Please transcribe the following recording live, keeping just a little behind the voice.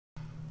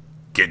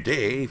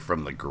G'day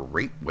from the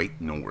Great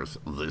White North.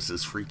 This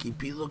is Freaky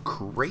P, the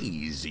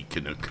Crazy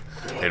Canuck,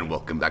 and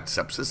welcome back to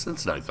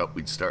Subsistence. And I thought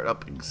we'd start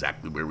up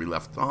exactly where we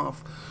left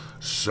off.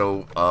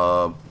 So,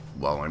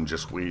 while I'm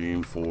just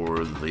waiting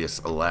for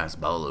this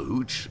last bottle of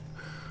hooch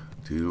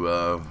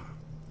to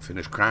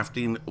finish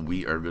crafting,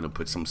 we are going to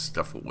put some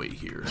stuff away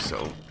here.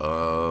 So,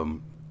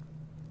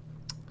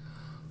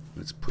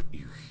 let's put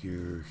you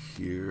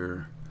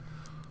here.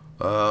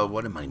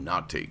 What am I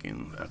not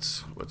taking? That's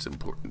what's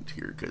important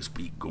here, because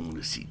we going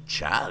to see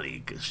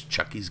Charlie, because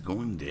Chucky's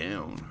going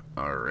down.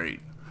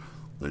 Alright,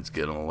 let's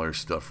get all our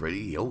stuff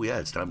ready. Oh yeah,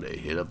 it's time to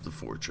hit up the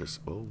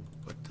fortress. Oh,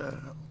 what the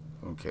hell?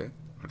 Okay,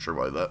 not sure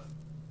why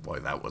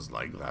that was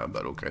like that,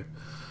 but okay.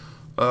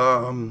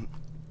 I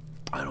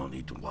don't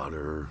need the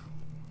water.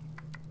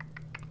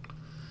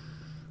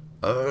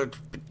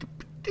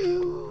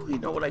 You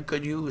know what I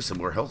could use? Some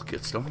more health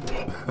kits, don't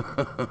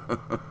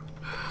I?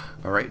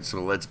 Alright,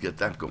 so let's get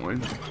that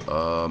going.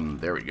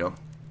 There we go.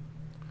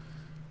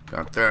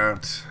 Got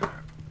that.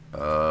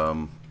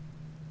 Damn,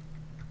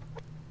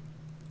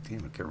 I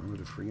can't remember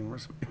the freaking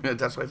recipe.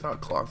 That's what I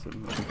thought, cloth.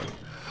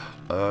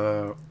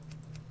 Yeah,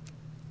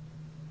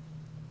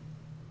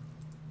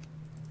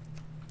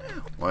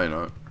 why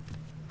not?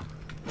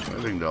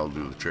 I think that'll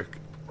do the trick.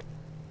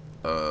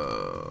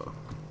 I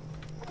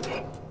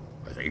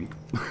think.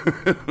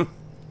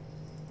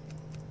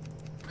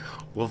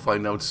 We'll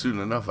find out soon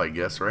enough, I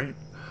guess, right?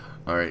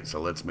 Alright, so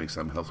let's make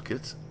some health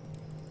kits.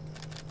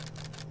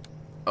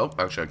 Oh,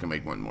 actually I can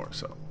make one more,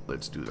 so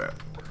let's do that.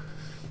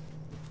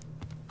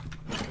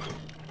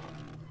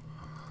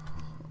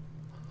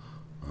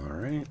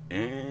 Alright,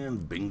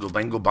 and bingo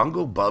bango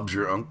bongo, Bob's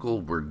your uncle.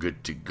 We're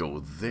good to go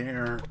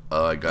there.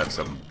 I got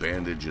some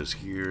bandages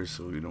here,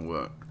 so you know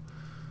what?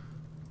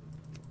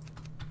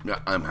 Yeah,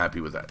 I'm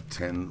happy with that.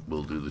 10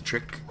 will do the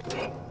trick.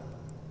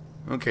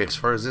 Okay, as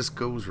far as this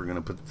goes, we're going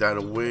to put that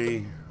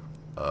away.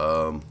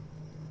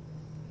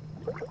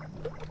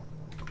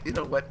 You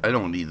know what? I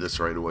don't need this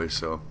right away,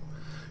 so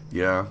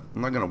yeah,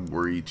 I'm not going to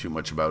worry too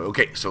much about it.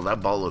 Okay, so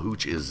that ball of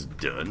hooch is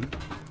done.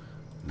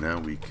 Now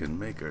we can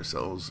make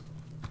ourselves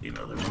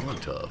another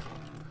Molotov.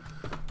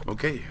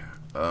 Okay,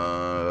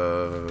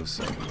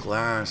 some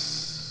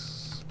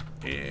glass,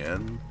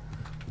 and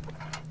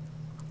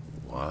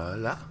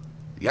voila.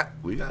 Yeah,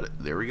 we got it.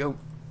 There we go.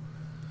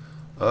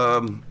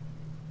 A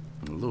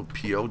little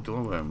PO,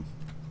 though. I'm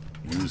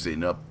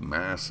using up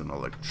mass and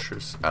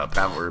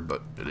power,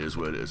 but it is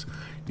what it is.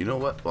 You know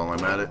what? While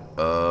I'm at it,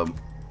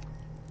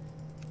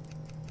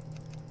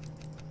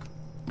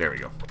 there we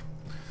go.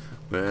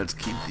 Let's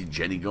keep the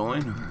Jenny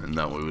going, and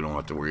that way we don't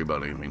have to worry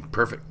about anything.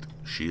 Perfect.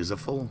 She is a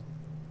full.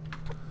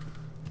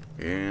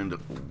 And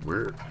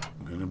we're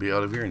gonna be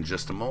out of here in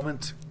just a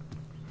moment.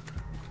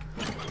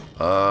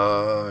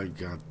 I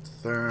got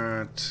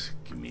that.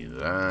 Give me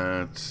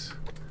that.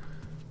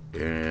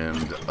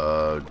 And,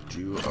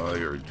 do I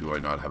or do I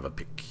not have a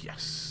pick?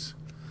 Yes.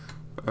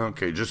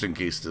 Okay, just in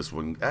case this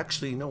one...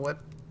 Actually, you know what?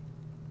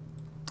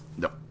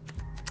 No,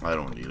 I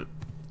don't need it.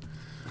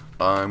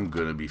 I'm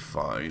gonna be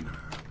fine.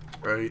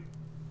 Right?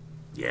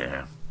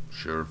 Yeah,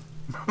 sure.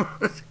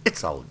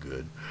 It's all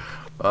good.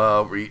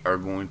 We are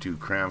going to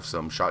craft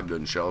some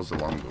shotgun shells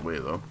along the way,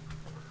 though.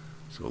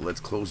 So let's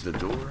close the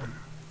door.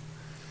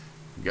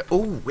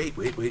 Oh, wait.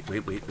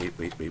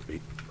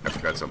 I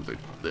forgot something.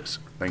 This.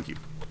 Thank you.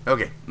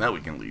 Okay, now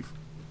we can leave.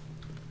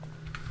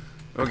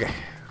 Okay.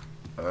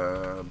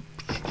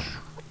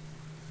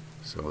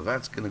 So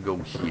that's going to go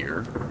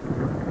here.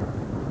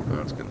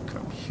 That's going to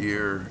come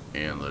here.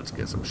 And let's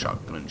get some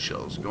shotgun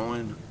shells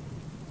going.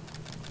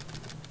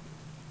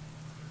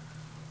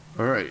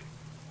 Alright.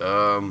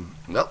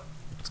 Well,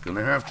 it's going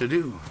to have to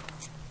do.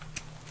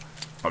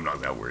 I'm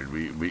not that worried.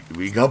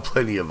 We got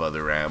plenty of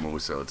other ammo,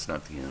 so it's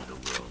not the end of the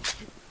world.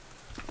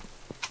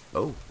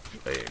 Oh,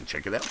 and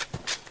check it out.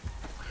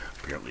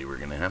 Apparently we're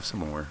gonna have some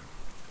more.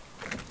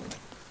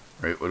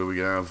 Right, what do we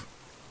have?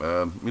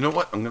 You know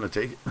what? I'm gonna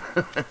take it.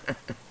 Can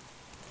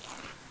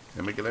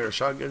I make another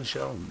shotgun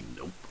shell?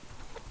 Nope.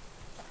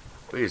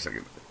 Wait a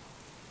second.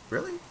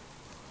 Really?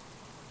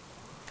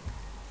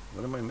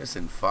 What am I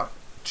missing?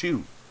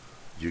 2.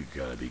 You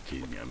gotta be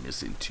kidding me. I'm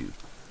missing 2.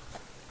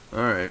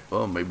 Alright,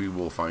 well, maybe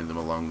we'll find them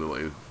along the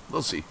way.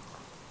 We'll see.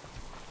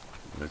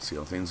 Let's see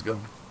how things go.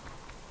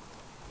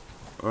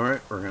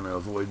 Alright, we're gonna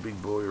avoid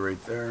Big Boy right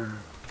there.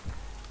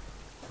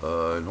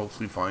 And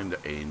hopefully find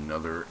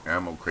another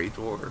ammo crate,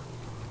 or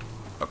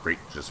a crate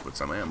just with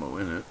some ammo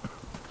in it.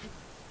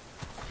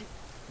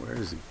 Where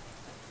is he?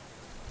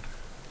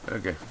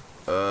 Okay.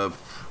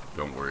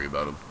 Don't worry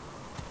about him.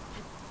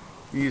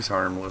 He's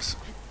harmless.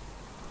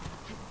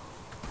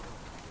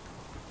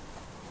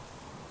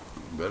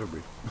 Better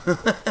be.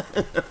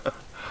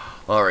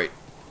 Alright.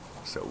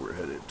 So we're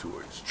headed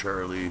towards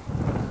Charlie.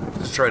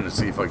 Just trying to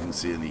see if I can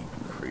see any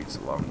crates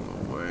along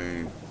the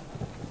way.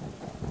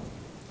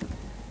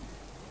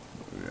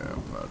 Yeah,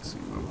 I'm not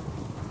seeing them.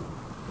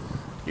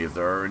 If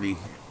there are any,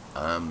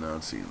 I'm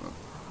not seeing them.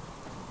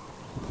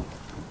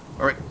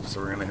 Alright, so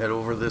we're going to head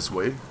over this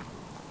way.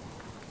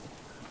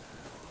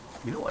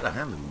 You know what? I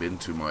haven't been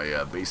to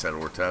my base at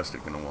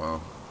Ortastic in a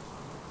while.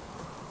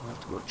 I'll have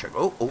to go check.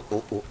 Oh.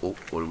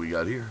 What do we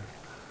got here?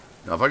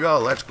 Now, if I got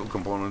electrical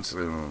components,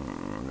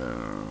 I'm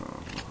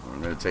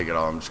going to take it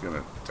all. I'm just going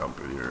to dump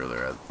it here or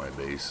there at my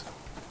base.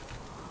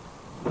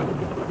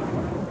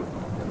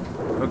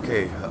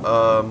 Okay,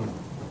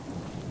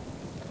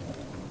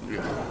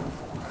 yeah,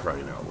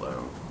 crying out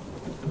loud.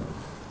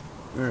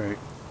 Alright,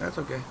 that's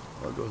okay.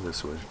 I'll go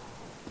this way.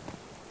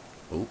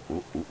 Oh.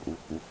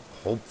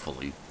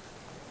 Hopefully,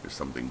 there's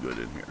something good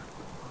in here.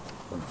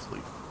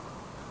 Hopefully.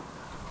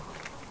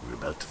 We're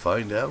about to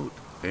find out.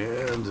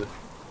 And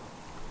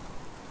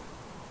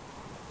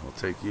I'll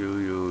take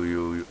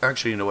you.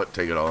 Actually, you know what?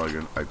 Take it all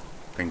again. I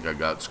think I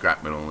got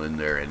scrap metal in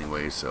there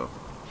anyway, so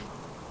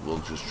we'll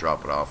just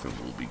drop it off and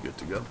we'll be good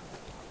to go.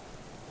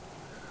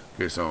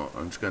 Okay, so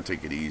I'm just going to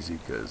take it easy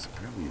because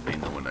apparently they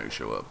know when I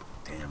show up.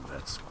 Damn,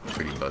 that's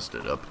pretty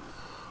busted up.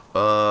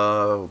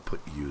 We'll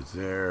put you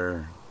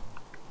there.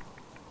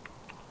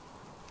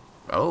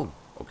 Oh,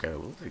 okay,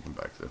 we'll take him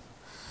back then.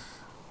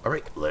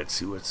 Alright, let's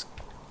see what's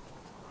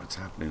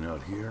happening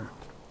out here.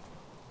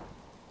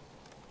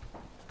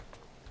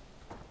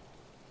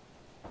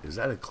 Is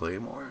that a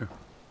claymore?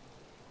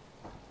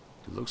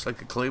 It looks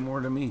like a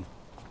claymore to me.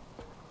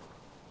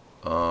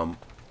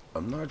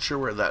 I'm not sure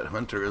where that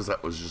hunter is.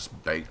 That was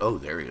just bang. Oh,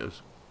 there he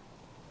is.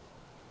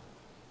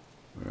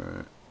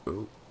 Alright.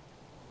 Oh.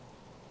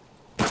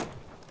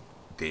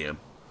 Damn.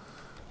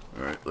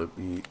 Alright, let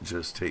me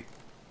just take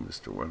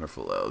Mr.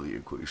 Wonderful out of the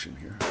equation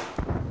here.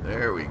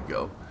 There we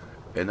go.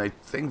 And I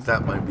think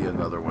that might be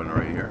another one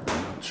right here.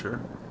 I'm not sure.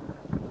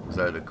 Is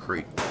that a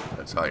crate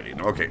that's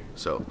hiding? Okay,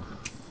 so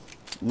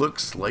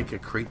looks like a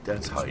crate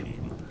that's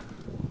hiding.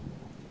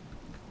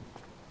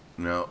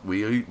 Now,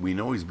 we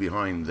know he's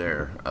behind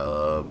there.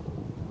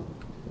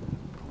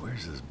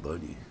 Where's his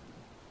buddy?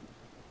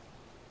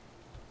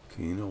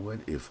 Okay, you know what?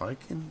 If I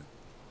can...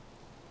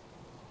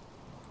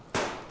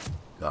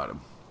 Got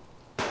him.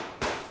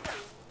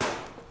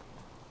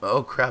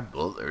 Oh, crap.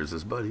 Well, there's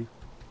his buddy.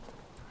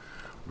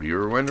 We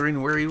were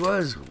wondering where he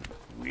was.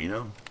 We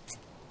know.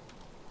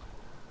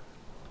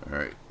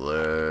 Alright,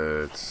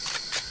 let's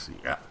see.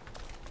 Yeah.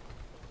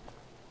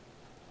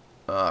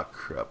 Ah,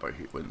 crap. I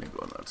hate when they go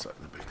on that side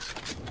of the base.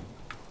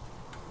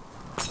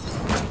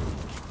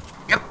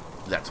 Yep.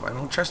 That's why I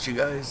don't trust you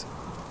guys.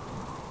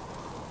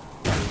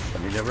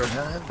 I never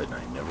have, and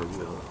I never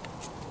will.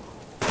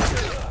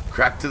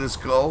 Crack to the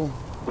skull.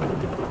 I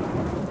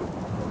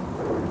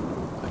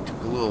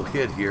took a little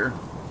hit here.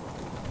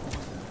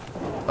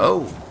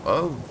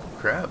 Oh,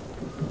 crap.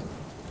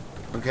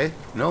 Okay.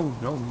 No.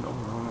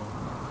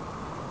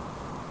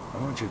 I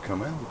want you to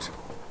come out.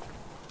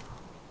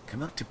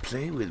 Come out to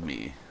play with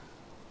me.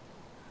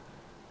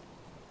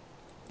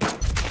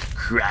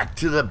 Crack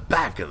to the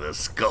back of the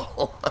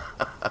skull.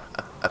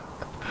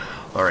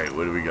 Alright,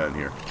 what do we got in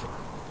here?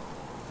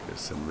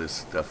 Guess some of this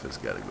stuff has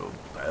got to go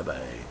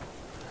bye-bye.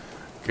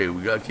 Okay,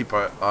 we got to keep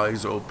our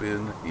eyes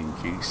open in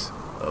case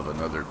of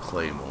another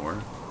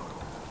claymore.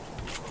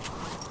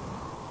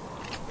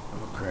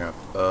 Oh, crap.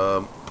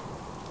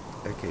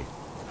 Okay.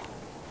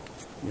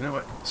 You know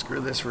what? Screw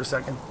this for a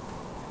second.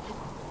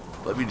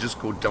 Let me just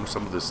go dump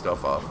some of this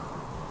stuff off.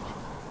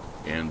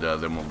 And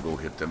then we'll go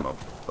hit them up.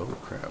 Oh,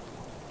 crap.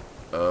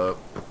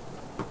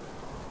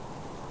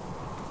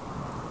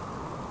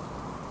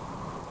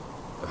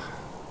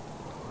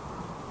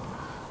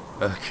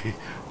 Okay,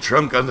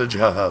 drunk on the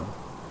job.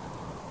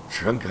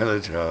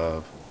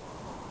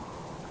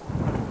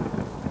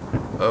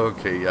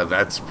 Okay, yeah,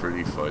 that's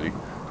pretty funny.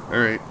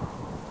 Alright.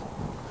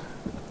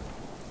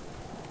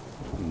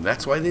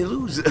 That's why they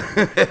lose.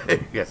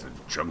 Yes,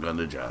 drunk on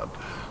the job.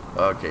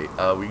 Okay,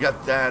 we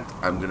got that.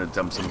 I'm gonna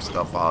dump some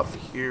stuff off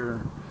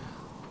here.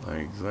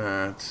 Like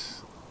that.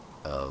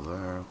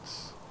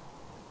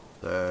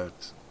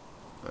 That.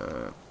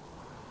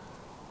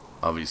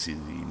 Obviously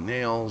the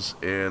nails,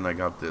 and I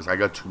got this. I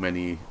got too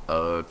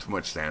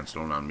much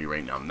sandstone on me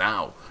right now.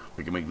 Now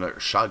we can make another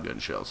shotgun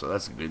shell, so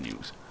that's the good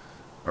news.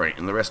 All right,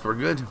 and the rest we're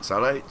good. It's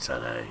all right.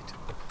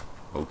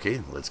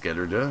 Okay, let's get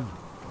her done.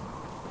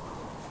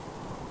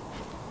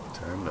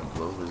 Time to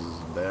blow this is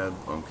bad.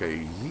 Okay,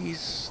 he's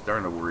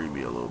starting to worry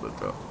me a little bit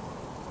though.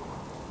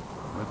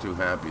 I'm not too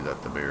happy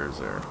that the bear is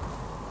there.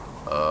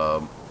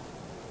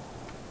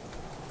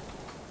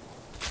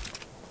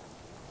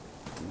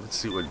 Let's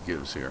see what it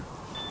gives here.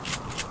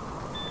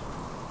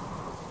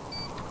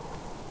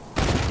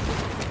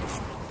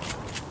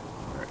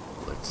 Alright,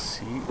 let's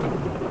see.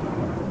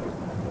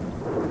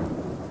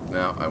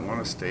 Now, I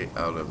want to stay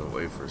out of the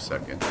way for a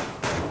second.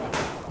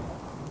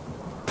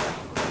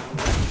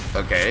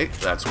 Okay,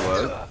 that's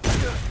one.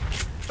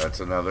 That's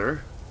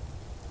another.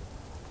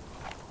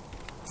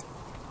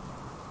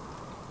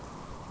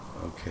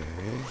 Okay.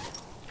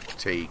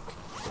 Take.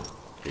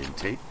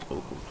 Intake.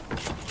 Oh.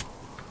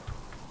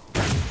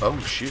 Oh,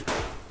 shit.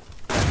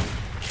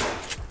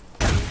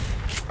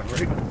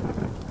 Alright.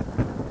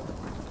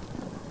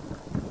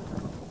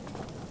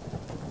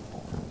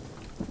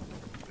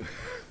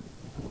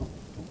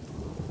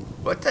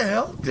 What the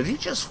hell? Did he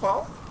just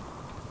fall?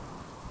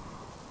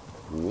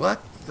 What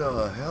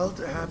the hell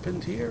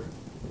happened here?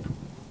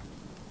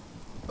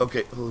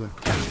 Okay, hold on.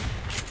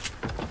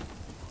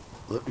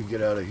 Let me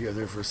get out of here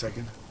there for a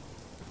second.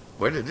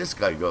 Where did this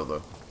guy go,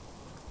 though?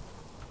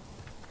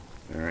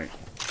 Alright.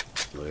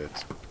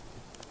 Let's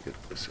get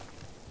this one.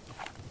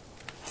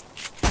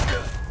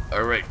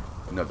 Alright.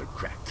 Another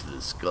crack to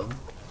the skull.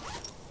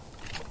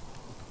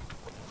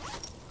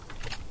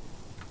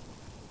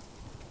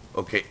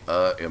 Okay,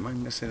 am I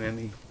missing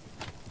any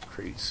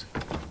crates?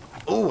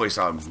 Oh, I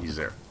saw him. He's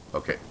there.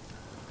 Okay.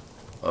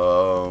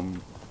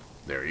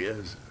 There he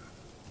is.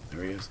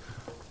 There he is.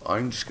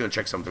 I'm just gonna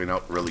check something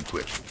out really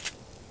quick.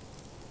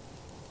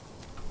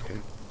 Okay,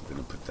 I'm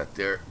gonna put that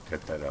there.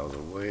 Get that out of the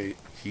way.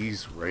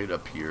 He's right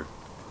up here.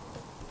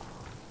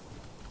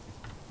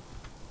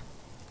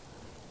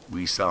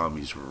 We saw him.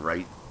 He's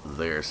right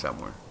there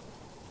somewhere.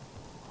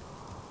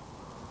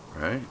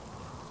 Right?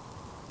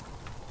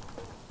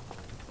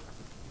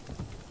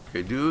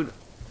 Okay, dude.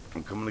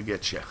 I'm coming to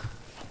get you.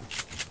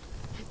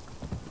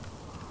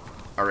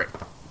 Alright.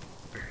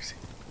 Where is he?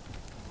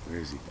 Where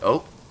is he?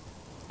 Oh!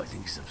 I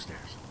think he's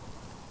upstairs.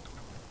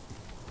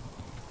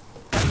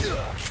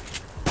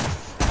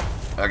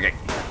 Okay.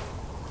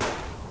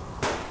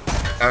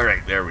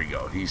 Alright, there we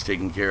go. He's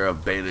taken care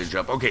of. Bandage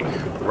up. Okay.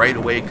 Right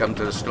away, come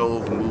to the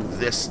stove. Move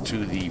this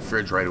to the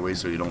fridge right away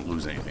so you don't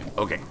lose anything.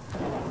 Okay.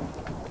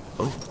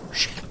 Oh,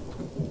 shit.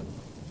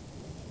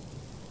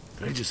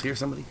 Did I just hear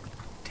somebody?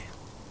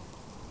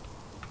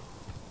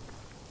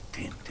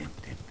 Damn.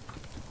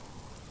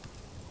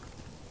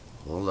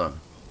 Hold on.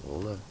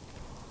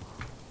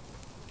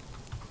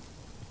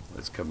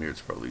 Let's come here.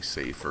 It's probably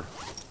safer.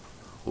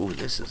 Oh,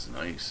 this is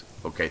nice.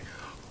 Okay.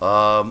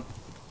 Okay,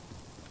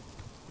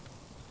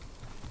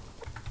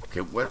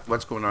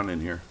 what's going on in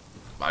here?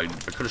 I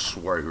could have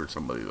swore I heard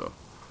somebody, though.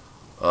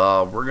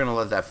 We're going to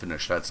let that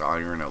finish. That's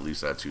iron. At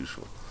least that's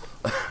useful.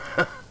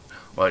 Well,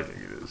 I think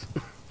it is.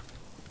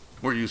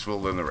 More useful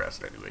than the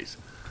rest, anyways.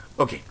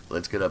 Okay,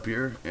 let's get up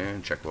here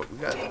and check what we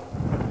got.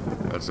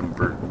 Got some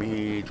burnt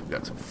meat. We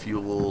got some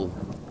fuel.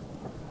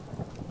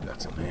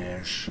 Got some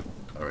ash.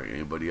 Alright,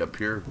 anybody up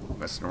here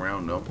messing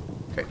around? No?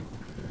 Okay.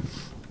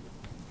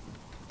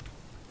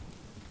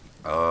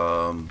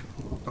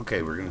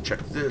 Okay, we're gonna check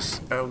this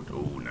out.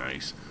 Oh,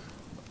 nice.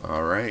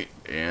 Alright,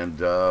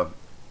 and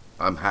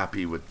I'm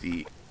happy with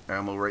the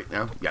ammo right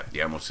now. Yeah,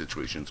 the ammo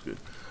situation's good.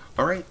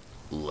 Alright,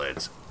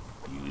 let's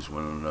use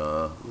one.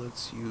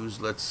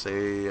 Let's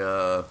say,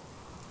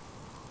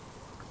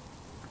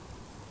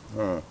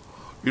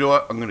 you know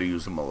what? I'm gonna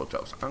use the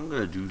Molotovs. I'm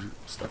gonna do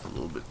stuff a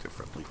little bit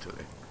differently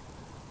today.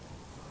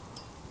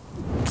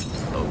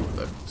 Oh,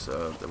 that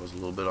was a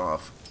little bit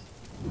off.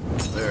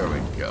 There we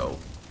go.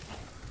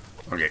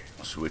 Okay,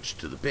 switch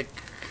to the pick.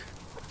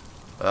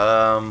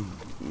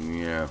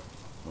 Yeah.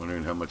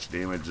 Wondering how much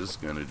damage this is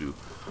gonna do.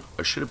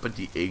 I should have put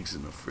the eggs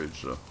in the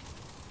fridge though.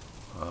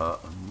 I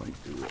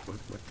might do it.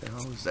 What the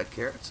hell is that?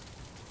 Carrots?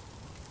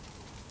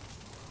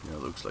 Yeah,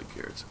 it looks like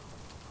carrots.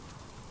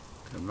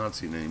 I'm not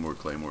seeing any more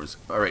claymores.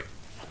 Alright.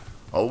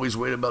 Always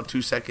wait about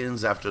 2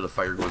 seconds after the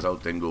fire goes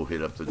out, then go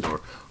hit up the door.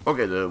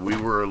 Okay, we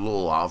were a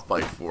little off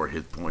by 4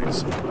 hit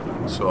points,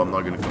 so I'm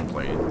not going to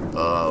complain.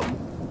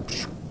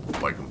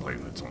 Why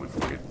complain? It's only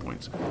 4 hit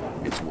points.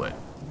 It's what?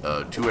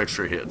 2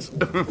 extra hits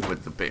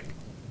with the pick.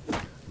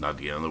 Not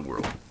the end of the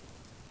world.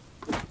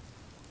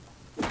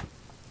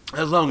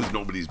 As long as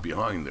nobody's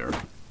behind there.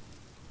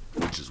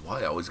 Which is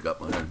why I always got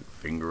my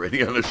finger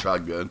ready on a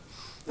shotgun.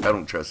 I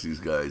don't trust these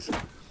guys.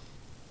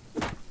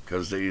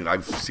 Because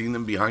I've seen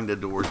them behind the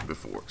doors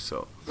before,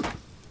 so.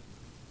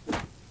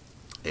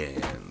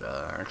 And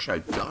actually I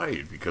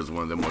died because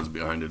one of them was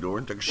behind the door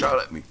and took a shot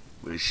at me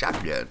with a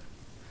shotgun.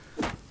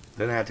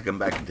 Then I had to come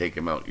back and take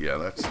him out. Yeah,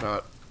 that's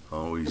not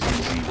always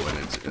easy when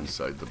it's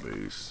inside the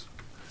base.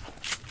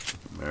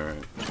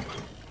 Alright.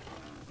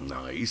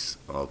 Nice.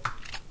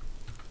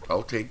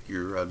 I'll take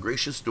your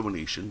gracious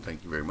donation.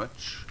 Thank you very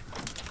much.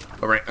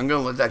 Alright, I'm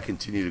going to let that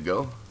continue to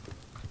go.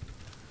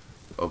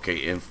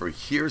 Okay, and for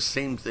here,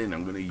 same thing.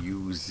 I'm going to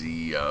use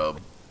the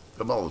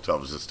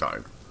Molotovs this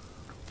time.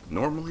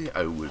 Normally,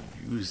 I would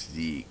use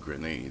the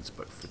grenades,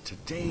 but for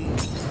today,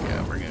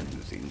 yeah, we're going to do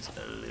things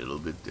a little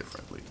bit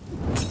differently.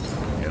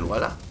 And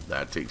voila,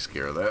 that takes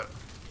care of that.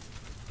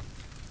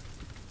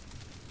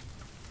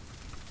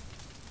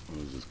 What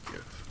does this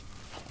give?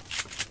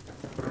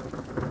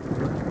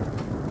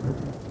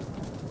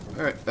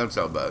 Alright, that's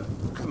not bad.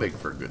 Could make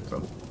for a good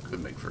thumb.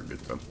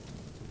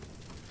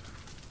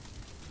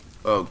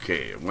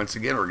 Okay, once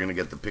again, we're going to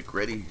get the pick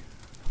ready,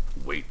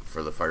 wait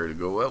for the fire to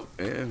go out,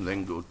 and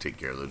then go take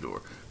care of the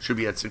door. Should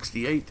be at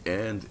 68,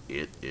 and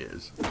it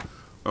is.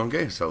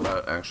 Okay, so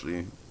that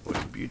actually was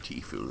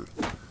beautiful.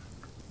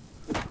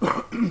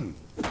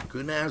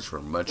 Couldn't ask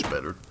for much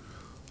better.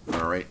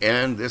 Alright,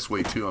 and this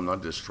way, too, I'm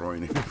not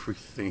destroying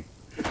everything.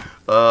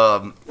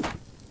 Yeah,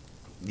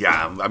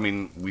 I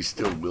mean, we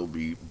still will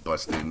be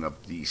busting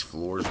up these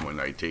floors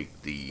when I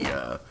take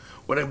the,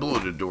 when I blow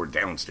the door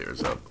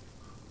downstairs up.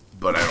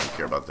 But I don't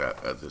care about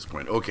that at this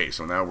point. Okay,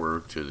 so now we're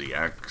to the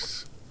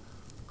axe.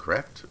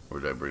 Correct? Or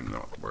did I bring...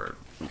 No, we're...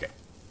 Okay.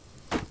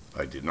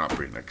 I did not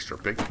bring an extra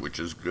pick, which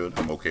is good.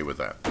 I'm okay with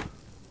that.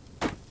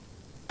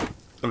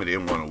 I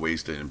didn't want to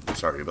waste it.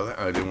 Sorry about that.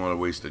 I didn't want to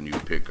waste a new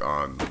pick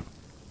on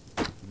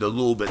the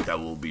little bit that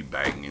we'll be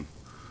banging.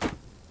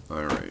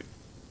 Alright.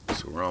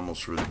 So we're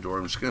almost through the door.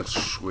 I'm just going to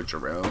switch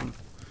around.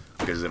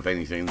 Because if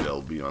anything,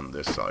 they'll be on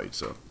this side.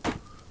 So,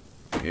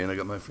 and I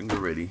got my finger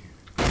ready.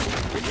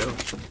 Here we go.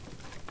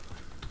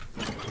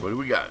 What do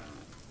we got?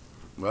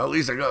 Well, at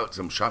least I got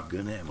some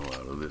shotgun ammo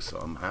out of this. So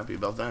I'm happy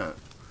about that.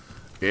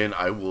 And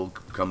I will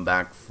come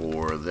back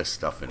for this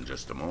stuff in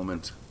just a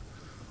moment.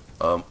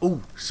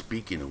 Oh,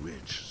 speaking of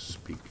which.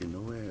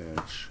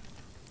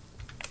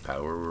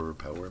 Power.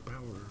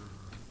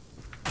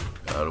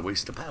 Gotta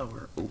waste the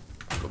power. Oh,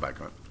 go back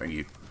on. Thank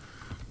you.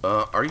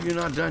 Are you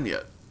not done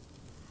yet?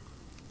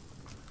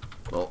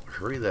 Well,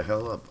 hurry the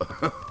hell up.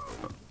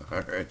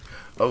 Alright.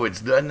 Oh, it's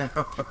done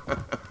now?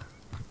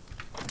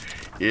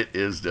 It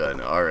is done.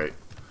 Alright.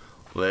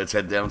 Let's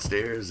head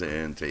downstairs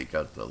and take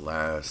out the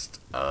last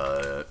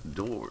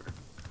door.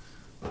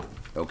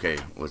 Okay,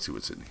 let's see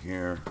what's in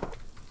here.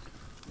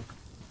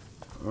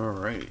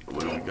 Alright,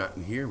 what do we got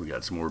in here? We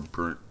got some more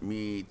burnt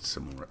meat,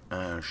 some more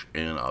ash,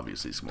 and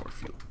obviously some more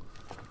fuel.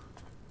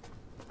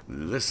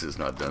 This is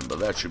not done, but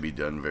that should be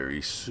done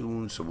very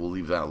soon, so we'll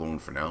leave that alone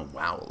for now.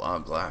 Wow, a lot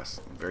of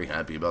glass. I'm very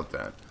happy about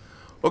that.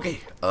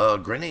 Okay,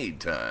 grenade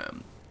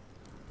time.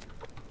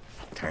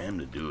 Time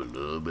to do a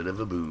little bit of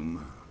a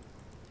boom.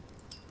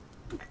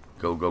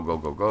 Go, go, go,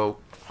 go, go.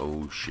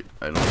 Oh, shit.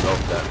 I don't know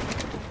if that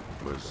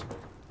was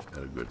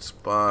at a good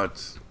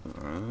spot.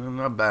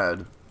 Not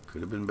bad.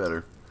 Could have been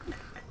better.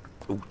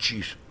 Oh,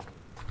 jeez.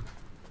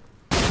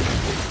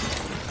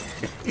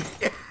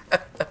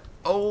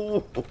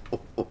 Oh.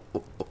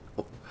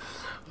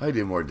 I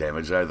did more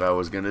damage than I thought I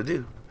was going to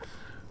do.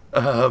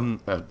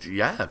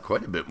 Yeah,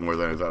 quite a bit more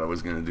than I thought I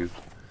was going to do.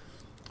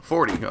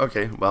 40.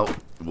 Okay, well,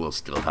 we'll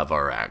still have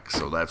our axe,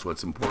 so that's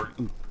what's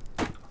important.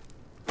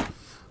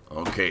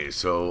 Okay,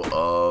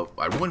 so,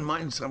 I wouldn't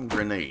mind some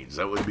grenades.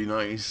 That would be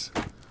nice.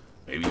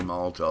 Maybe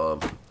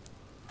Molotov.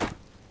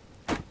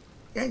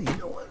 Yeah, you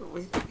know what?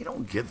 You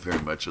don't get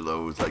very much of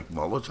those, like,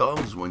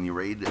 Molotovs when you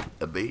raid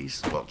a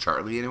base. Well,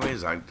 Charlie,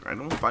 anyways, I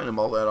don't find them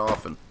all that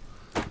often.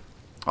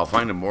 I'll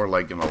find them more,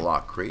 like, in a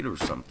lock crate or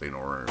something,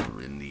 or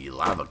in the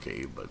lava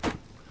cave, but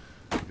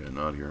yeah,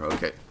 not here.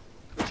 Okay,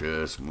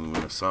 just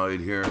moving aside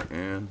here,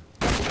 and...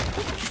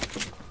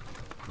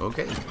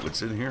 Okay,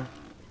 what's in here?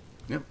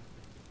 Yep.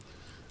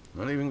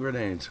 Not even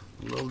grenades.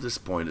 A little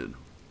disappointed.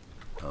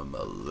 I'm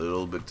a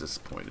little bit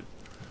disappointed.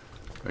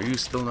 Are you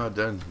still not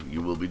done?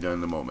 You will be done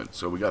in a moment.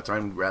 So we got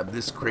time to grab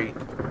this crate.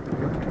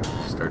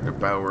 Start to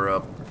power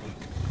up.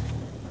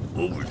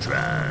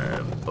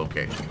 Overdrive.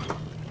 Okay.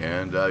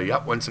 And,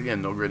 yeah, once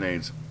again, no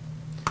grenades.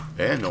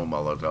 And no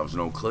Molotovs.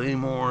 No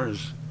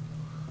claymores.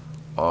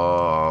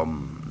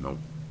 No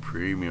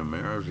premium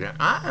arrows. Yeah,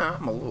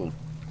 I'm a little...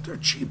 They're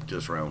cheap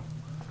this round.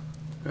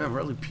 Yeah, I'm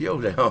really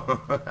PO'd now.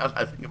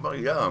 I think about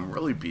it. Yeah, I'm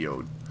really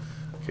PO'd.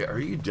 Okay, are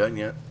you done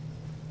yet?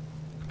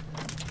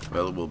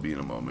 Well, it will be in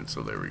a moment,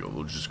 so there we go.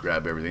 We'll just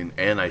grab everything.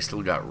 And I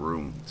still got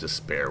room to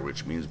spare,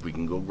 which means we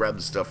can go grab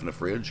the stuff in the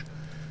fridge.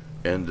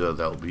 And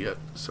that'll be it.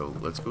 So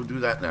let's go do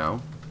that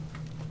now.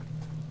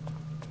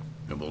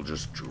 And we'll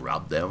just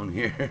drop down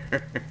here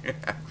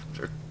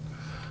after.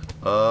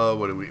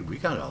 What do we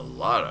got a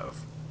lot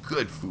of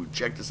good food.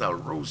 Check this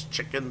out. Roast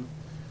chicken.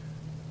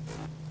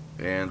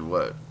 And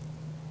what?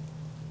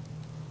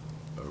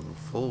 A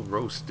full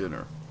roast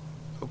dinner.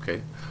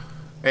 Okay.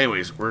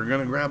 Anyways, we're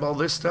gonna grab all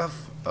this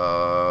stuff.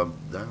 That,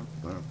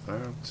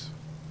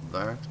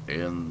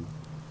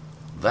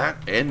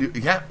 and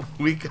yeah,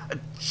 we got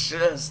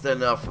just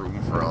enough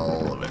room for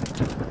all of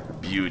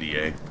it. Beauty,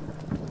 eh?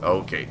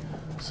 Okay,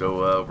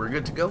 so we're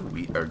good to go.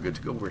 We are good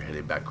to go. We're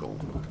headed back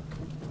home.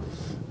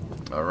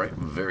 All right,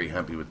 I'm very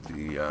happy with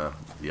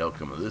the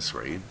outcome of this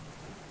raid.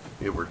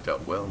 It worked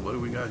out well. What do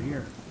we got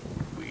here?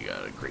 We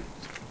got a crate.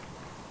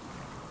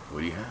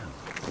 What do you have?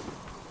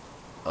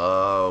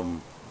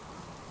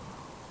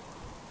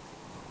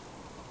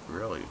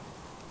 Really?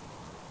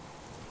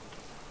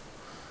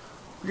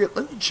 Yeah,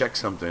 let me check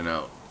something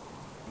out.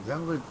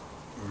 That would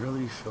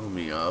really fill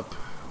me up.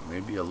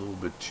 Maybe a little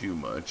bit too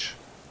much.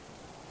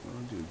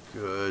 I'll do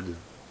good.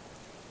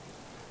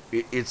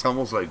 It's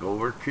almost like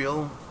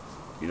overkill.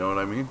 You know what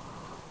I mean?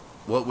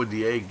 What would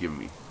the egg give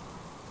me?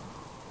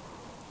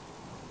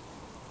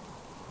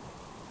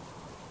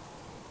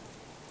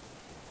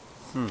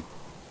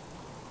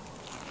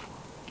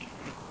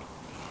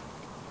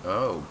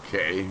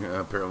 Okay,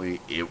 apparently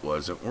it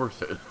wasn't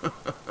worth it.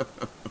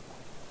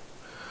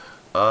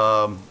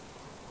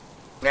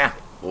 Yeah,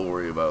 we'll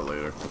worry about it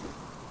later.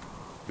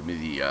 Give me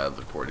the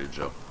portage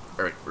though.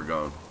 Alright, we're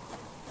going.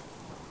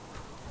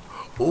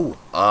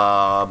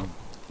 Oh,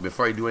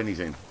 before I do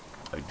anything,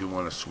 I do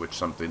want to switch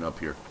something up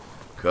here.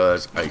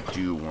 Because I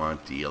do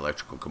want the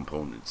electrical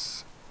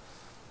components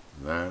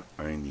that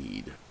I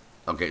need.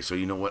 Okay, so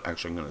you know what?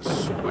 Actually, I'm going to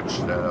switch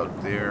that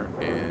out there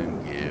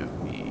and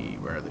give me...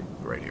 Where are they?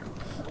 Right here.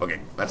 Okay,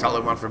 that's all I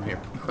want from here.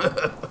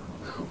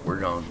 We're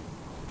going.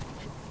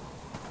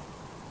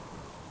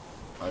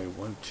 I I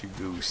want to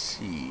go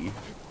see...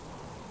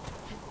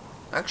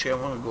 Actually, I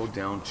want to go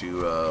down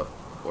to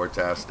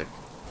Ortastic.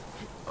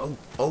 Oh,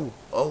 oh,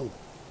 oh.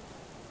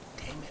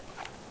 Damn it.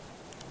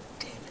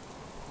 Damn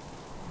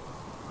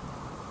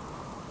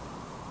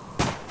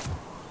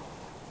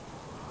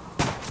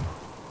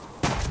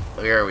it.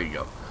 There we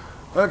go.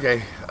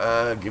 Okay,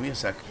 give me a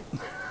sec.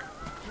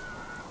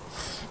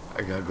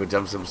 I gotta go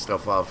dump some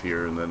stuff off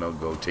here, and then I'll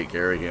go take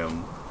care of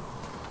him.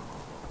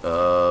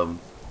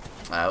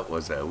 That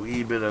was a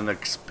wee bit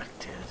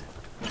unexpected.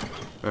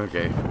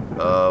 Okay,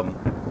 pain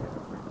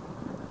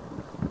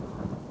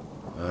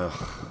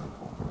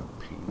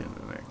in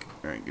the neck.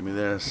 Alright, give me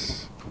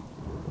this.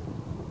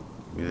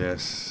 Give me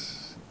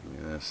this. Give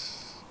me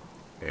this.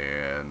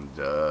 And,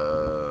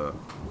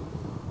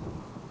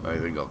 I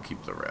think I'll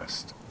keep the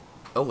rest.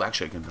 Oh,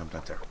 actually, I can dump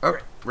that there.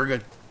 Alright, we're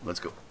good.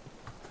 Let's go.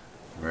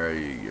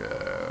 Very,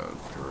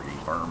 dirty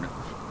varmint.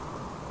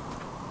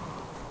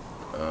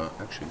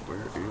 Actually,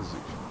 where is he?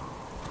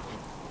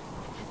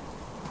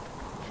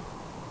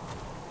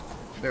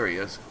 There he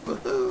is.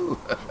 Woohoo!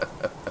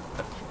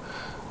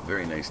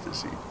 Very nice to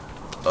see.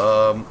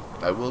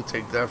 I will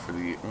take that for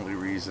the only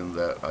reason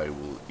that I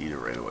will eat it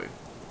right away.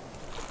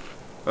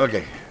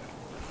 Okay.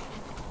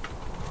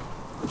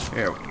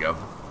 There we go.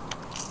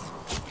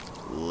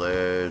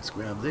 Let's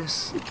grab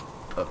this.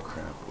 Oh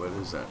crap, what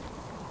is that?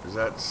 Is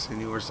that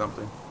sinew or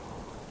something?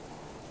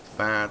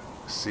 Fat,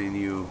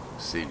 sinew,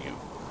 sinew.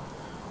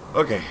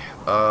 Okay,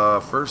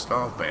 first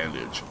off,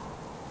 bandage.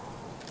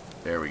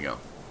 There we go.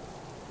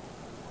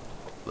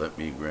 Let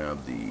me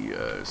grab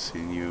the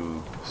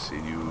sinew,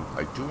 sinew.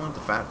 I do want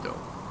the fat though.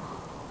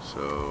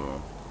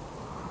 So,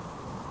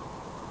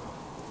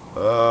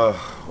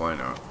 why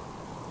not?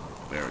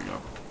 There we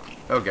go.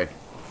 Okay.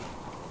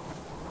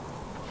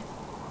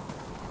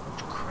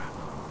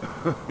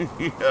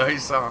 Yeah, I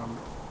saw him.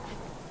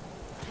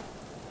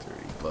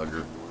 Dirty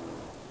bugger.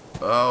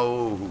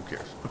 Oh, who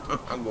cares?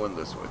 I'm going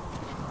this way.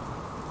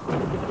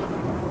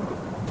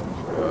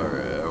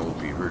 Alright, I hope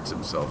he hurts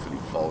himself and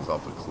he falls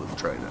off a cliff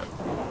trying to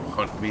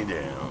hunt me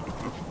down.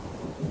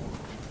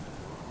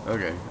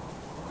 Okay.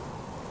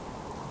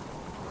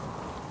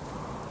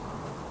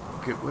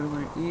 Okay, what am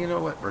I... You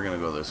know what? We're gonna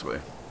go this way.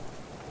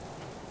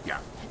 Yeah,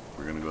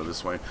 we're gonna go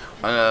this way.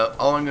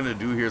 All I'm gonna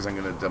do here is I'm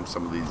gonna dump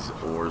some of these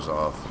ores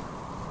off.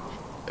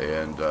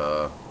 And,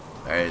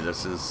 hey,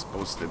 this is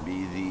supposed to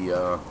be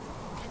the,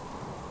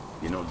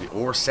 you know, the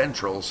ore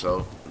central,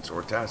 so it's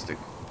Ortastic.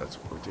 That's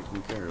what we're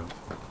taking care of.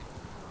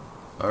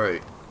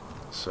 Alright,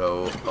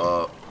 so,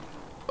 oh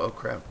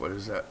crap, what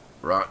is that?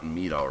 Rotten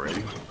meat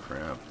already?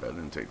 Crap, that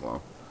didn't take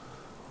long.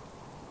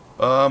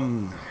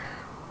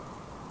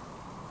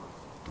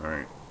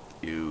 Alright,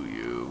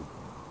 you.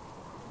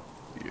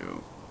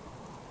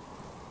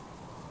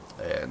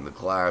 And the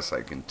glass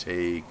I can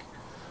take.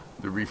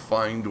 The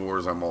refined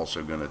ores I'm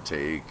also going to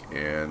take,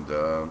 and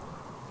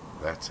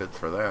that's it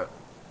for that.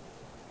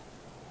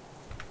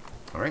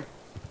 Alright.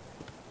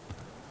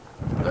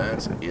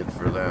 That's it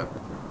for that.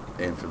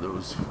 And for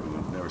those who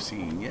have never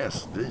seen,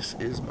 yes, this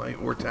is my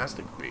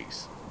Ortastic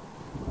base.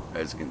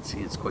 As you can see,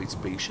 it's quite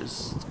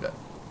spacious. It's got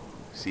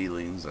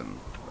ceilings and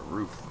a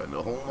roof and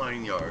the whole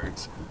 9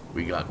 yards.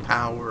 We got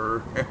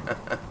power.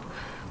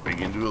 We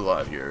can do a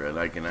lot here, and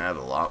I can add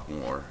a lot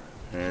more.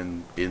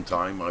 And in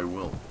time, I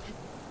will.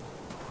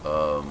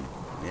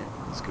 Yeah,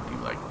 this could be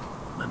like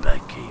my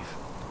back cave.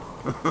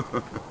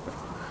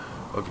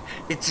 Okay,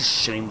 it's a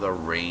shame the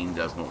rain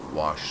doesn't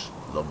wash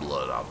the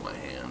blood off my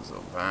hands,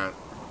 though. That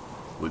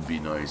would be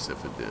nice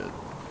if it did.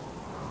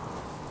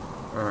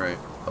 Alright,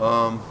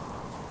 I'm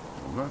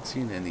not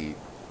seeing any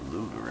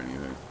loot or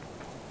anything,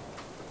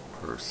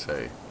 per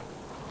se.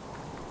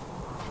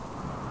 I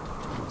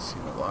haven't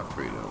seen a lock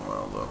crate in a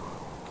while, though.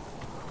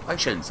 I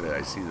shouldn't say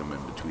I see them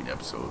in between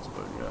episodes,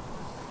 but yeah.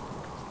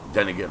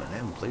 Then again, I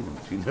haven't played in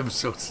between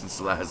episodes since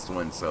the last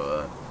one,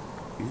 so,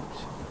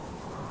 oops.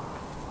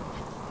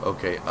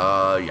 Okay,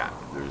 yeah,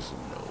 there's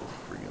no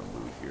freaking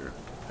loot here.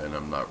 And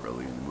I'm not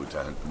really in the mood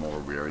to hunt more.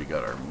 We already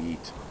got our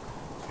meat.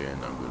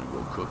 And I'm gonna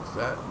go cook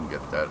that and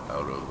get that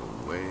out of the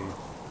way.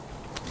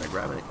 Can I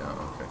grab it?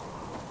 Oh, okay.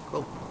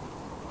 Cool.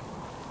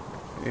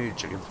 Hey,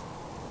 chicken.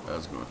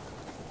 How's it going?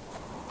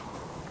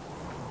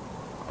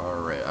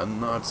 Alright,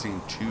 I'm not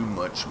seeing too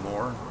much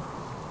more.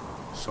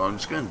 So I'm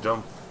just gonna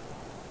dump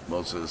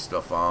most of the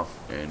stuff off,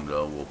 and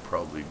we'll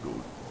probably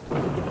go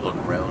look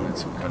around and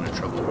see what kind of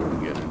trouble we can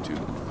get into.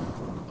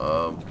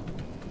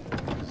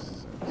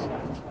 It's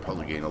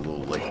probably getting a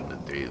little late in the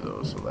day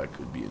though, so that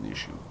could be an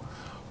issue.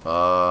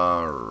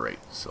 Alright,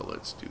 so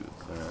let's do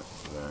that,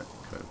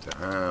 cut to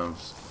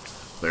halves.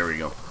 There we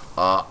go.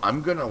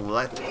 I'm gonna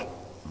let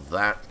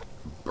that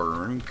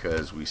burn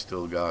because we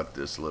still got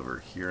this liver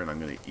here, and I'm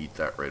gonna eat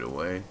that right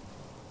away.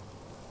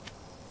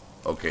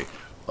 Okay,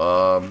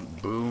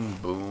 boom,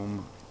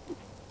 boom.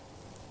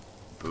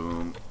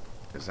 Boom.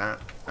 Is that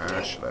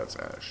ash? That's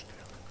ash.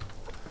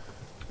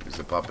 Is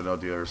it popping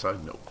out the other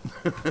side? Nope.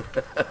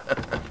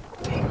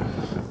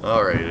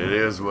 Alright, it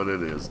is what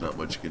it is. Not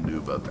much you can do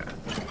about that.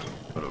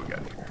 What do we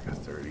got here? Got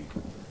 30.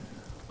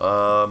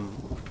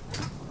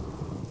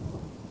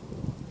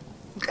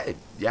 Okay,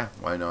 yeah,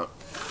 why not?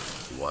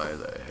 Why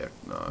the heck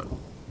not?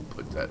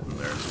 Put that in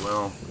there as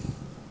well.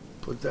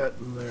 Put that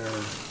in there.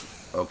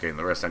 Okay, and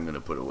the rest I'm going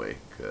to put away,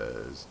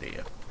 because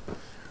damn.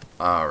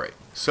 Alright,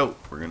 so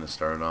we're going to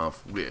start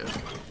off with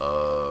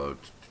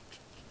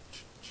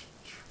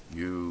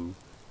you.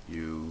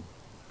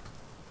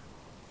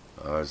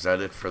 Is that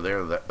it for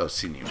there?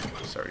 Sinew.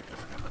 Sorry, I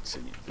forgot about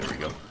sinew. There we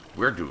go.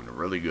 We're doing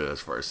really good as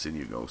far as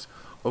sinew goes.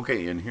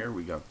 Okay, in here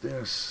we got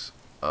this.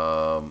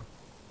 Actually,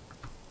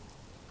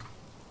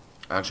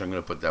 I'm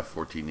going to put that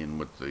 14 in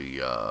with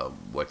the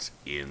what's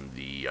in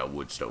the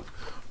wood stove.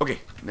 Okay,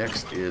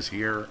 next is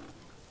here.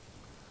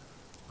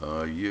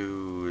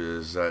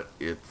 Is that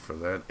it for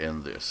that?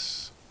 And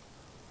this.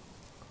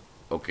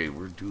 Okay,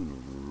 we're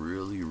doing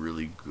really,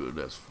 really good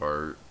as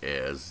far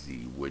as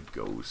the wood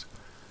goes.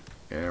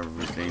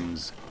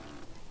 Everything's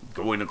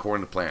going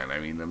according to plan. I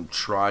mean, I'm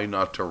trying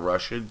not to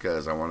rush it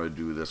because I want to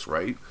do this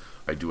right.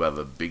 I do have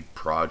a big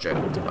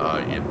project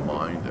in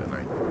mind, and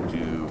I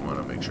do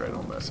want to make sure I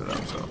don't mess it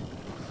up. So,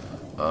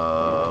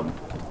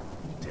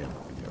 damn,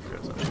 I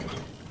forgot something.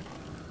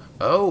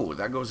 Oh,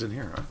 that goes in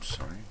here. I'm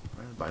sorry.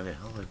 Why the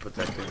hell did I put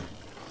that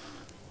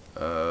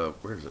there?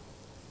 Where is it?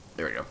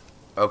 There we go.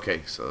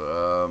 Okay,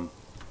 so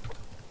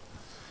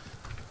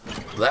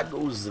that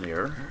goes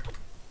there.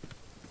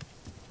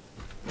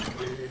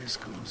 This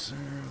goes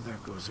there.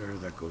 That goes there.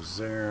 That goes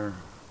there.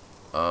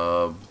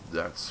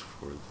 That's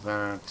for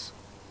that.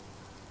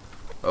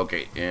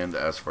 Okay, and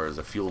as far as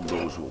the fuel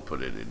goes, we'll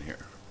put it in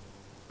here.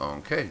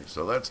 Okay,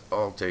 so that's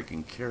all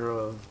taken care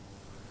of.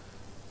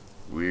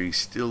 We're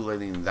still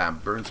letting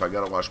that burn, so I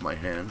gotta wash my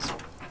hands.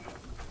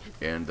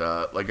 And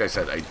like I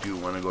said, I do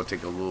want to go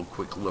take a little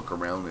quick look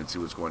around and see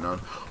what's going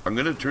on. I'm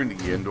going to turn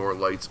the indoor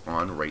lights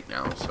on right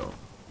now, so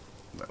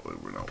that way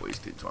we're not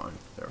wasting time.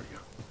 There we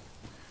go.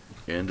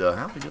 And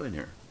how are we doing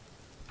here?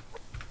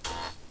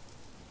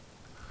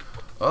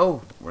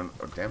 Oh,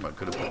 damn, I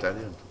could have put that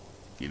in.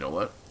 You know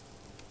what?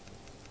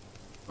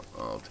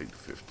 I'll take the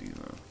 15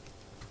 then.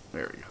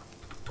 There we go.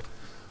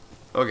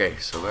 Okay,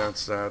 so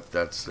that's that,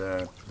 that's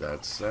that,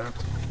 that's that.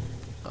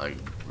 I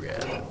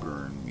grab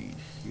burn meat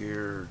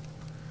here.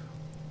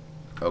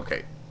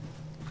 Okay,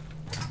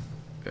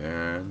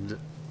 and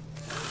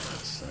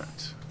that's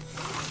that.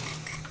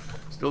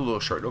 Still a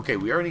little short. Okay,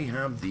 we already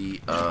have the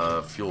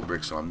fuel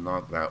brick, so I'm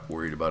not that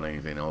worried about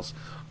anything else.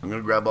 I'm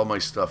gonna grab all my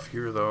stuff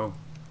here, though.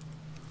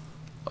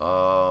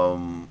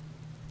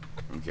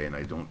 Okay, and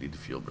I don't need the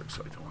fuel brick,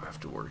 so I don't have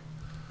to worry.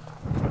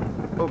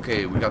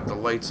 Okay, we got the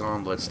lights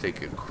on. Let's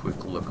take a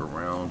quick look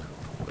around.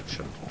 Let's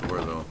shut the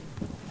door, though,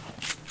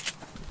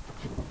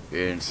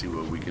 and see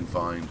what we can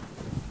find.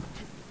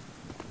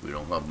 We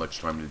don't have much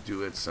time to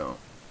do it, so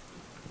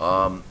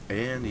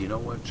and you know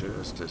what,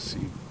 just to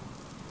see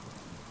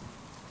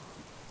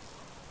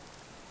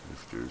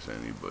if there's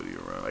anybody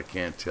around. I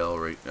can't tell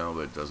right now,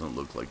 but it doesn't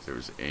look like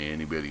there's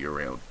anybody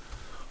around.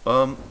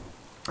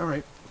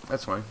 Alright,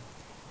 that's fine.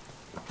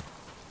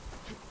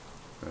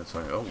 That's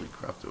fine. Holy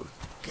crap, though.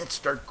 Get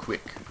start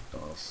quick,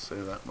 I'll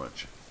say that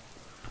much.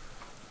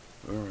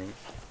 Alright,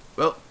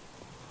 well,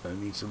 I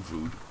need some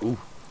food. Ooh,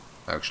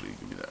 actually,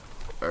 give me that.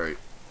 Alright,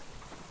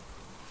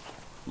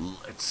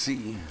 let's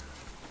see.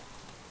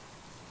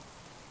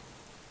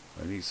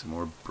 I need some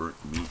more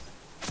burnt meat.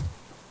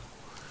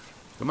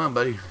 Come on,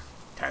 buddy.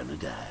 Time to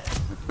die.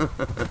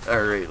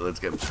 Alright, let's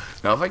get...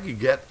 Now, if I could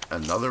get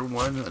another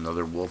one,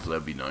 another wolf,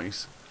 that'd be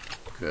nice.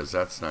 Because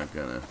that's not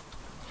gonna...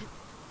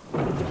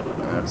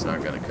 That's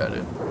not gonna cut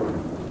it.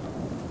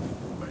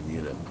 I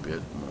need a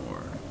bit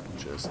more.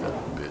 Just a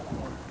bit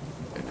more.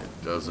 And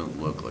it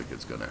doesn't look like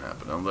it's gonna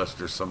happen. Unless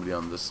there's somebody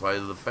on this side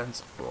of the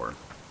fence. Or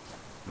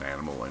an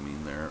animal, I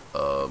mean, there.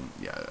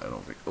 Yeah, I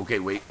don't think... Okay,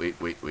 wait.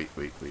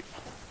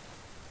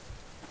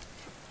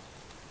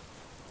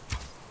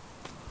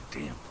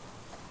 Damn.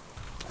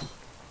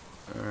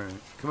 Alright,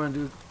 come on,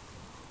 dude.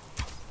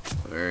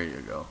 There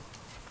you go.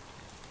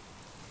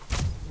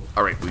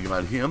 Alright, we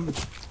got him.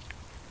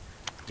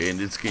 And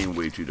it's getting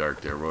way too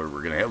dark there.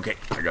 We're gonna... Okay,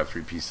 I got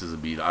 3 pieces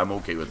of meat. I'm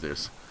okay with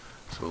this.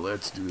 So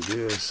let's do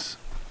this.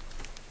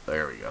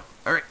 There we go.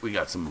 Alright, we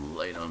got some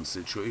light on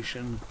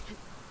situation.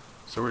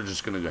 So we're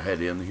just gonna go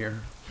head in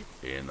here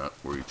and not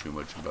worry too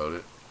much about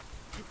it.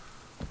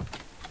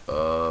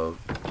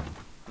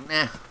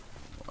 Nah.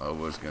 I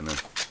was gonna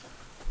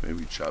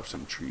maybe chop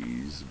some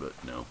trees, but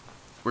no.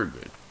 We're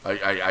good.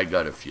 I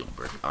got a field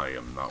brick. I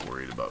am not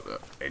worried about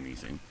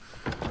anything.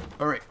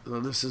 Alright, so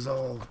this is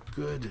all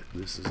good.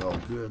 This is all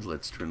good.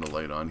 Let's turn the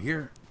light on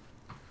here.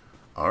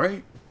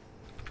 Alright.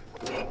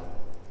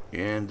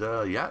 And,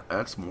 yeah,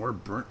 that's more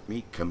burnt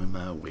meat coming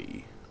my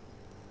way.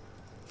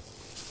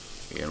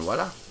 And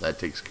voila, that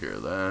takes care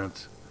of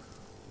that.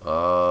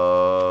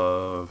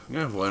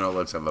 Yeah, why not?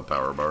 Let's have a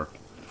power bar.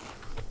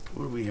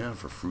 What do we have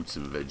for fruits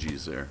and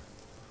veggies there?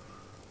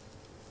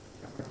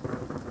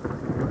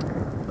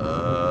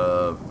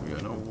 You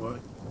know what?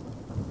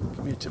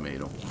 Give me a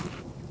tomato.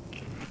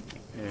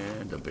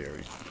 And a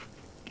berry.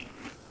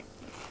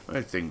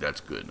 I think that's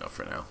good enough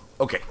for now.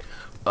 Okay.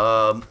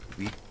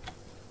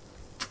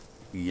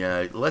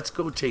 Yeah, let's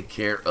go take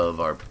care of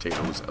our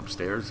potatoes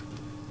upstairs.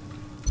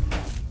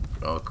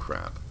 Oh,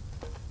 crap.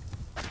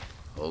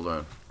 Hold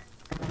on.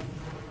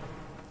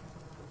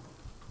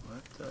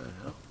 What the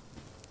hell?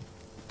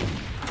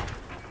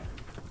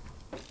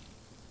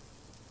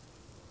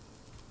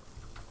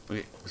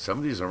 Okay,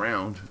 somebody's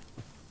around.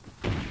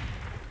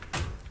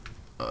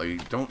 I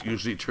don't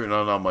usually turn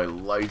on all my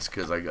lights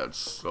because I got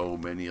so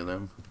many of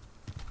them.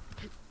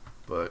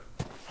 But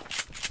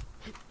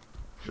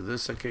for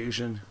this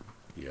occasion,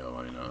 yeah,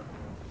 why not?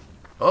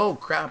 Oh,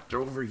 crap,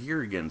 they're over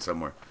here again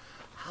somewhere.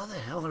 How the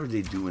hell are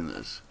they doing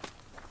this?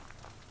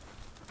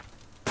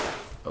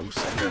 Oh,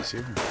 somebody's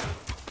here.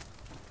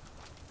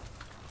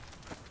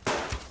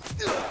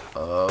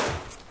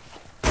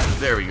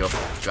 There we go.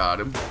 Got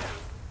him.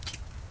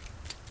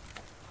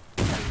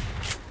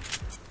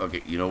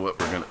 Okay, you know what?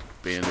 We're going to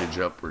bandage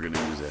up. We're going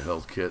to use a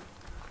health kit.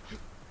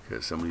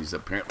 Because somebody's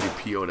apparently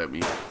PO'd at me.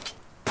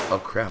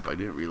 Oh, crap. I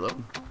didn't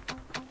reload.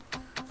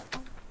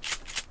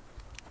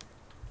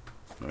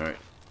 Alright.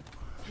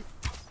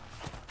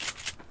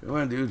 Come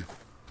on, dude.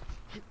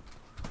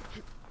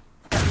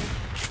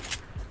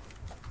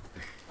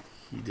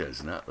 He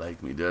does not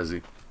like me, does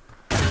he?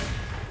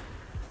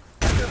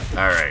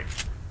 Alright.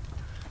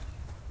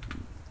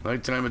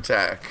 Nighttime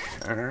attack.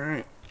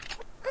 Alright.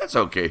 That's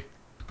okay.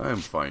 I'm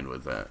fine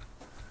with that.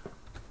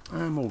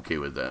 I'm okay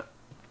with that.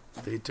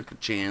 They took a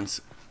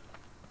chance.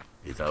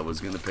 They thought it was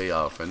going to pay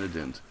off, and it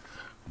didn't.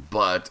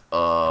 But,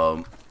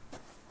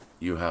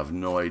 you have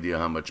no idea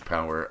how much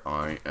power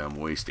I am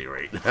wasting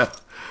right now.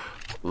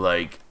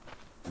 Like,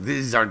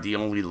 these aren't the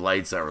only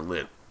lights that are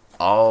lit.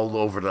 All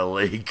over the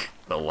lake,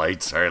 the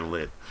lights are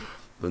lit.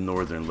 The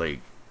northern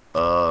lake.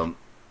 I'll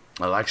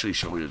actually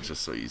show you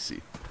just so you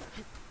see.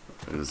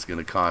 It's going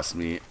to cost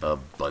me a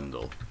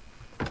bundle.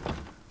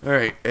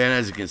 Alright, and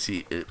as you can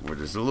see, where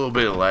there's a little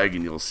bit of lag,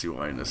 and you'll see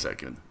why in a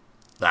second.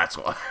 That's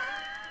why.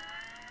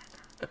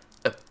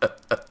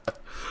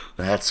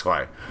 That's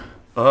why.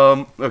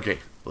 Okay,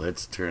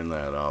 let's turn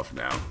that off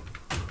now.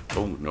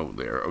 Oh, no,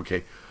 there,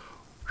 okay.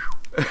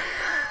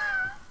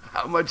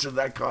 How much did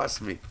that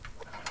cost me?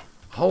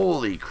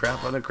 Holy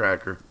crap on a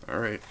cracker.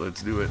 Alright,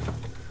 let's do it.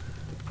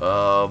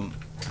 I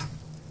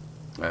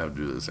have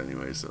to do this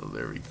anyway, so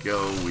there we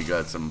go. We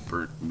got some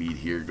burnt meat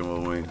here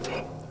going.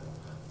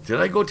 Did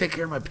I go take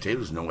care of my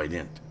potatoes? No, I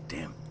didn't.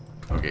 Damn.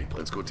 Okay,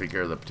 let's go take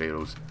care of the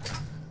potatoes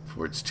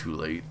before it's too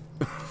late.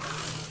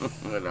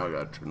 Now I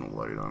gotta turn the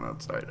light on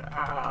outside.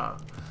 Ah,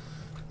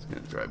 it's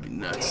gonna drive me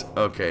nuts.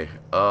 Okay.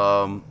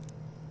 No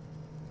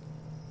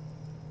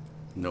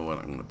what?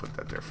 I'm gonna put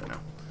that there for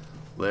now.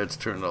 Let's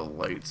turn the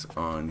lights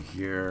on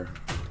here.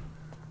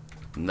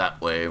 And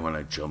that way, when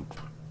I jump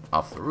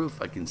off the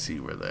roof, I can see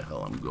where the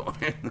hell I'm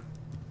going.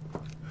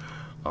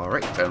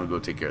 Alright, time to go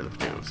take care of the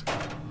potatoes.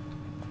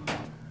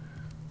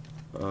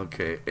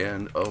 Okay,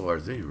 and oh, are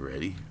they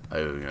ready?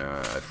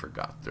 I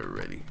forgot they're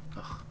ready.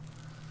 Ugh.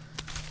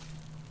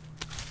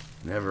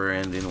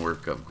 Never-ending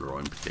work of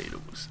growing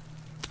potatoes.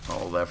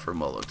 All that for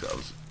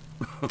Molotovs.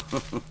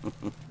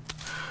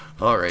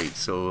 Alright,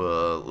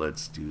 so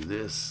let's do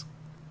this.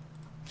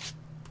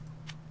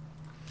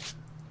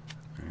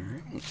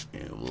 Alright,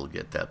 and we'll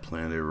get that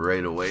planted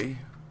right away.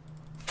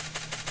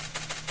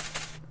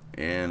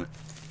 And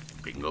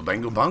bingo,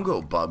 bango,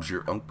 bongo. Bob's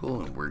your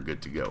uncle, and we're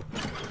good to go.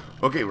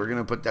 Okay, we're going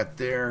to put that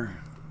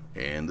there.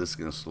 And this is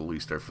going to slowly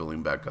start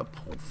filling back up,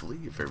 hopefully,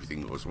 if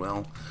everything goes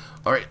well.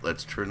 Alright,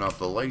 let's turn off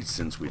the lights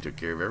since we took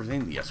care of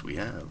everything. Yes, we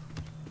have.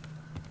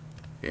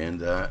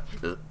 And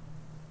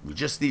we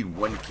just need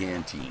one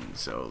canteen,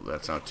 so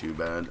that's not too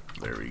bad.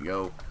 There we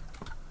go.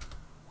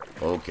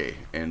 Okay,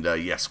 and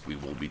yes, we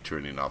will be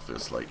turning off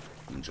this light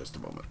in just a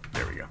moment.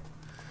 There we go.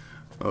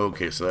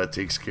 Okay, so that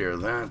takes care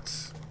of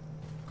that.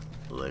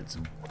 Let's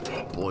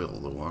boil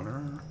the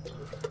water,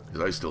 because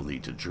I still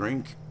need to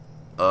drink.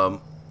 Did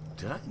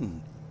I...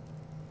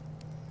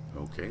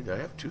 Okay, did I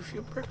have 2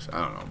 fuel bricks?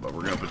 I don't know, but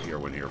we're going to put the other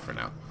one here for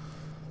now.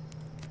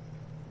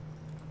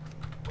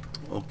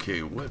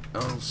 Okay, what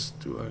else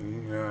do I...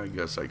 Yeah, I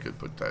guess I could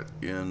put that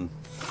in.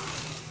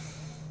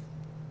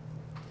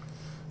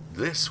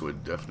 This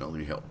would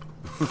definitely help.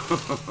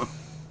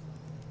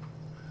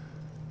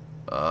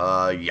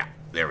 Yeah,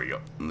 there we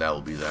go. And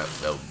that'll be that.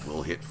 That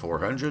will hit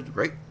 400,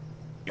 right?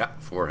 Yeah,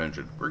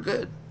 400. We're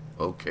good.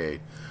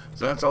 Okay,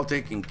 so that's all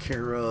taken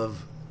care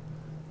of.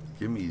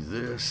 Give me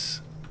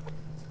this.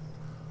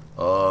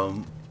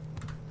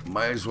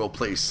 Might as well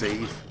play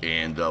safe,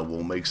 and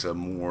we'll make some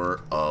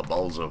more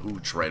balls of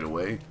hooch right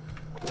away,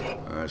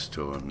 as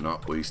to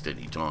not waste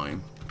any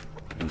time,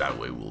 and that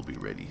way we'll be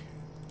ready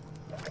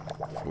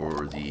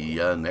for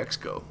the next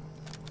go.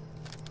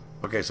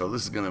 Okay, so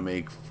this is gonna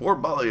make 4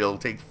 balls. It'll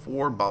take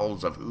 4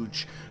 balls of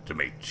hooch to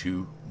make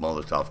 2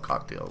 Molotov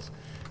cocktails.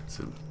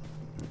 So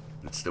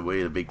it's the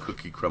way the big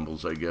cookie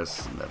crumbles, I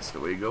guess, and that's the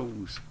way it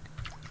goes.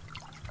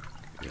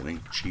 It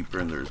ain't cheaper,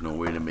 and there's no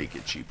way to make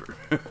it cheaper.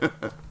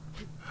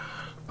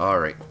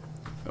 Alright.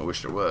 I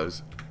wish there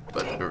was,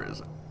 but there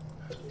isn't.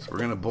 So we're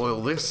going to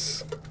boil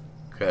this,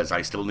 because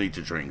I still need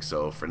to drink.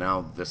 So for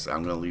now, this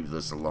I'm going to leave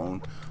this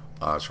alone.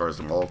 As far as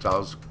the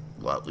Molotovs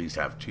we'll at least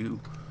have 2.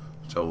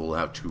 So we'll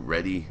have 2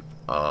 ready,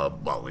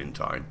 well, in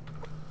time.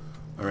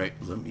 Alright,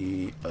 let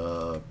me,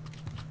 what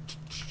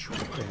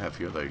do I have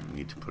here that I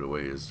need to put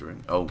away? Is there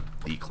an, oh,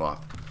 the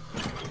cloth.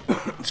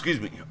 Excuse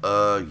me.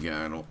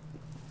 Yeah, I don't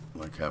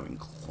like having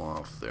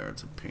cloth there.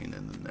 It's a pain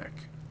in the neck.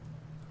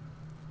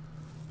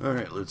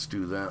 Alright, let's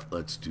do that.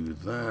 Let's do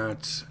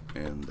that.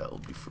 And that'll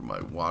be for my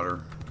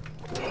water,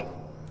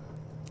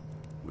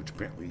 which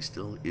apparently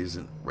still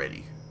isn't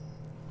ready.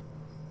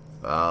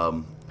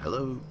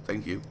 Hello.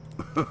 Thank you.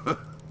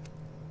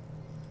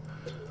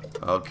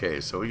 Okay,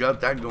 so we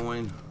got that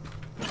going.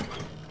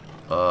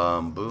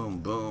 Boom,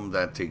 boom.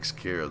 That takes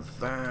care of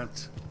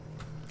that.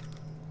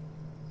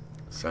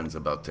 Sun's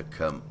about to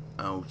come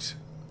out.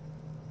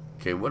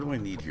 Okay, what do I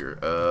need here?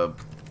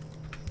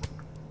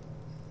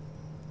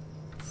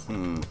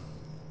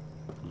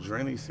 Is there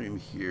anything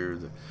here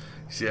that...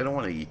 See, I don't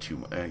want to eat too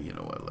much. You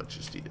know what? Let's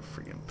just eat a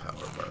freaking power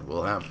bar.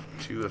 We'll have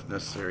 2 if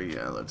necessary.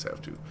 Yeah, let's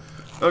have 2.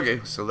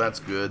 Okay, so that's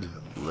good.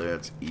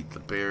 Let's eat the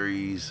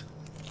berries.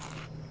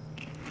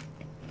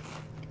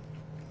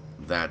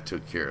 That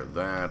took care of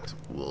that.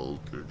 We'll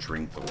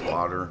drink the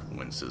water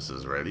once this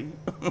is ready.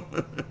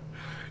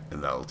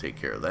 And that'll take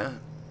care of that.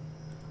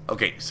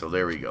 Okay, so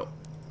there we go.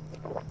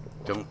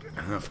 Don't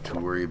have to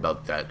worry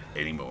about that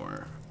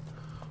anymore.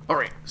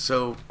 Alright,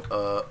 so,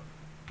 oh,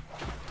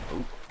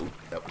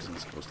 that wasn't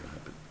supposed to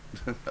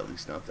happen. At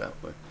least not that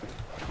way.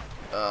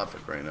 For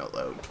crying out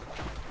loud.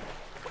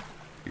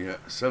 Yeah,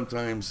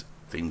 sometimes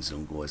things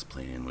don't go as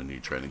planned when you're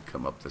trying to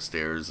come up the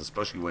stairs,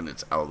 especially when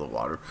it's out of the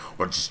water,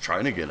 or just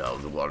trying to get out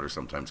of the water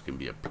sometimes can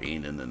be a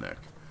pain in the neck.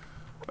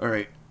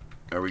 Alright,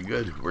 are we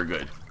good? We're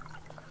good.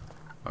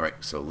 Alright,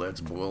 so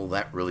let's boil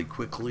that really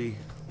quickly.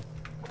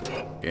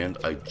 And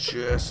I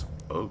just...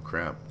 Oh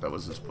crap, that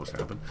wasn't supposed to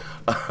happen.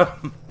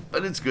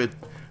 But it's good.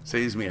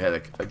 Saves me a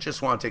headache. I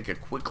just want to take a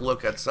quick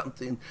look at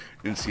something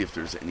and see if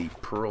there's any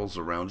pearls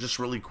around. Just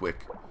really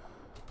quick.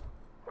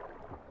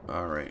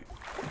 Alright.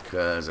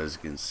 Because as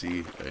you can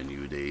see, a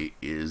new day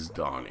is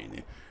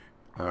dawning.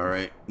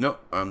 Alright. No,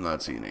 I'm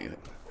not seeing anything.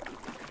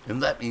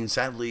 And that means,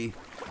 sadly,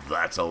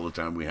 that's all the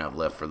time we have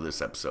left for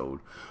this episode.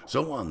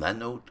 So on that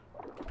note,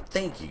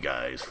 thank you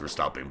guys for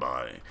stopping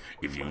by.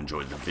 If you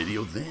enjoyed the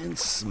video, then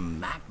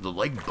smack the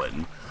like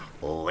button,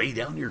 lay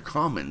down your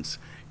comments,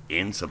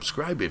 and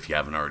subscribe if you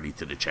haven't already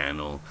to the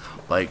channel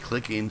by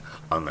clicking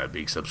on that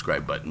big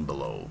subscribe button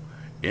below.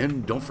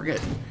 And don't forget,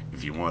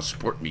 if you want to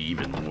support me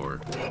even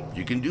more,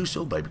 you can do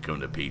so by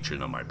becoming a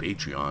patron on my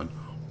Patreon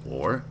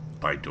or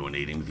by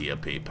donating via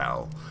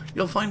PayPal.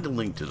 You'll find a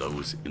link to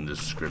those in the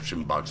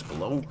description box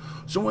below.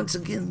 So once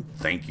again,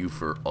 thank you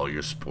for all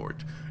your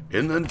support.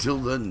 And until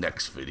the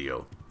next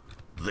video,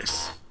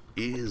 this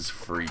is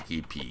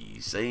Freaky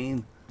P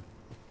saying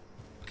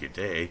good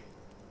day.